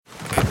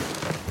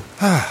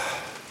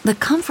The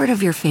comfort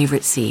of your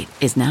favorite seat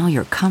is now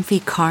your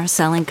comfy car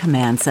selling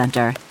command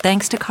center,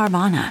 thanks to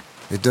Carvana.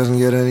 It doesn't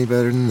get any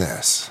better than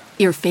this.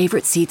 Your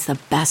favorite seat's the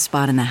best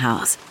spot in the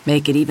house.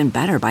 Make it even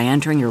better by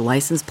entering your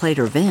license plate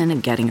or VIN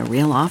and getting a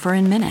real offer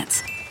in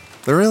minutes.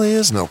 There really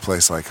is no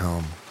place like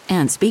home.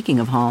 And speaking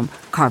of home,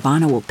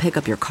 Carvana will pick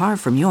up your car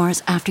from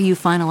yours after you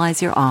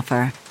finalize your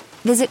offer.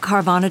 Visit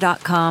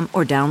Carvana.com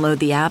or download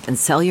the app and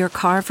sell your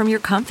car from your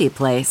comfy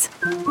place.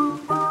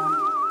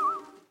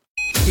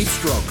 Heat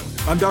stroke.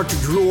 I'm Dr.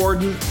 Drew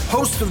Ordon,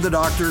 host of The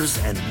Doctors,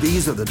 and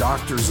these are the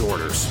doctor's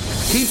orders.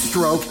 Heat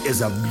stroke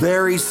is a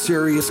very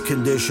serious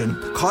condition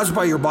caused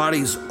by your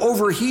body's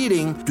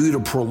overheating due to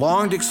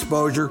prolonged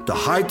exposure to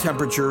high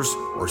temperatures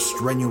or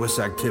strenuous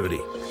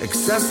activity.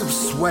 Excessive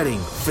sweating,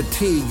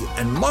 fatigue,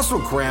 and muscle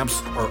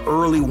cramps are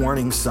early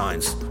warning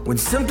signs. When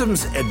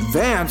symptoms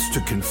advance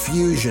to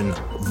confusion,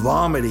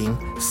 vomiting,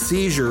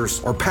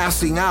 seizures, or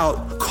passing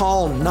out,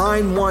 call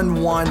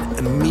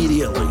 911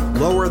 immediately.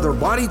 Lower their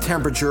body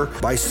temperature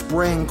by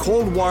spraying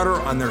cold water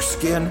on their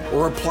skin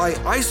or apply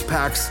ice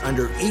packs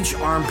under each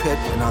armpit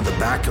and on the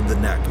back of the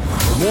neck.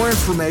 For more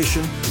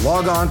information,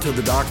 log on to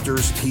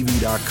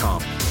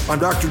thedoctorstv.com. I'm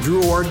Dr.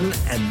 Drew Ordon,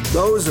 and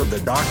those are the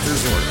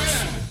doctor's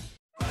orders.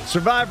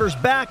 Survivor's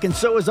back, and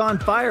so is On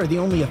Fire, the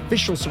only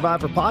official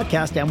Survivor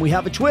podcast, and we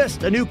have a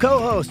twist, a new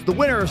co-host, the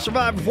winner of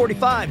Survivor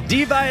 45,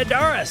 Dee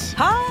Valladares.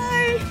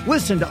 Hi!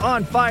 Listen to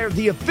On Fire,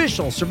 the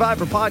official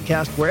Survivor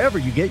podcast, wherever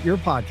you get your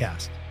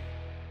podcast.